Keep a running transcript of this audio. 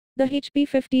The HP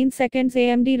 15s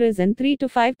AMD Ryzen 3 to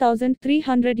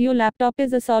 5300U laptop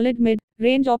is a solid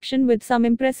mid-range option with some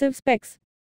impressive specs.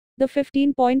 The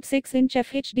 15.6-inch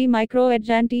FHD micro edge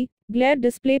anti-glare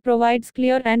display provides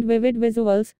clear and vivid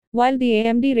visuals, while the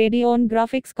AMD Radeon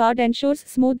graphics card ensures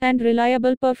smooth and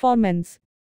reliable performance.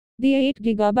 The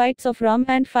 8GB of RAM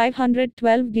and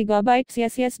 512GB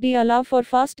SSD allow for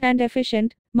fast and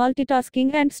efficient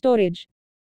multitasking and storage.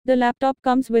 The laptop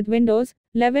comes with Windows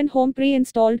 11 Home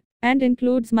pre-installed, and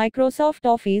includes Microsoft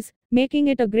Office, making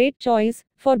it a great choice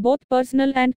for both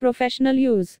personal and professional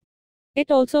use.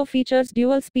 It also features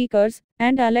dual speakers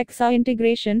and Alexa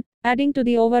integration, adding to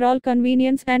the overall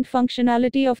convenience and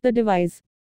functionality of the device.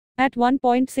 At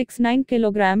 1.69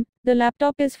 kg, the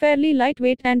laptop is fairly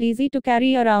lightweight and easy to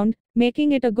carry around,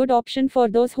 making it a good option for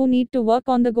those who need to work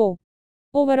on the go.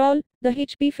 Overall, the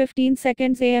HP 15s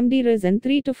AMD Ryzen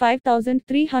 3 to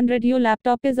 5300U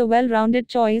laptop is a well-rounded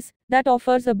choice that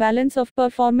offers a balance of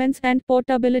performance and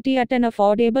portability at an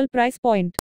affordable price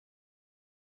point.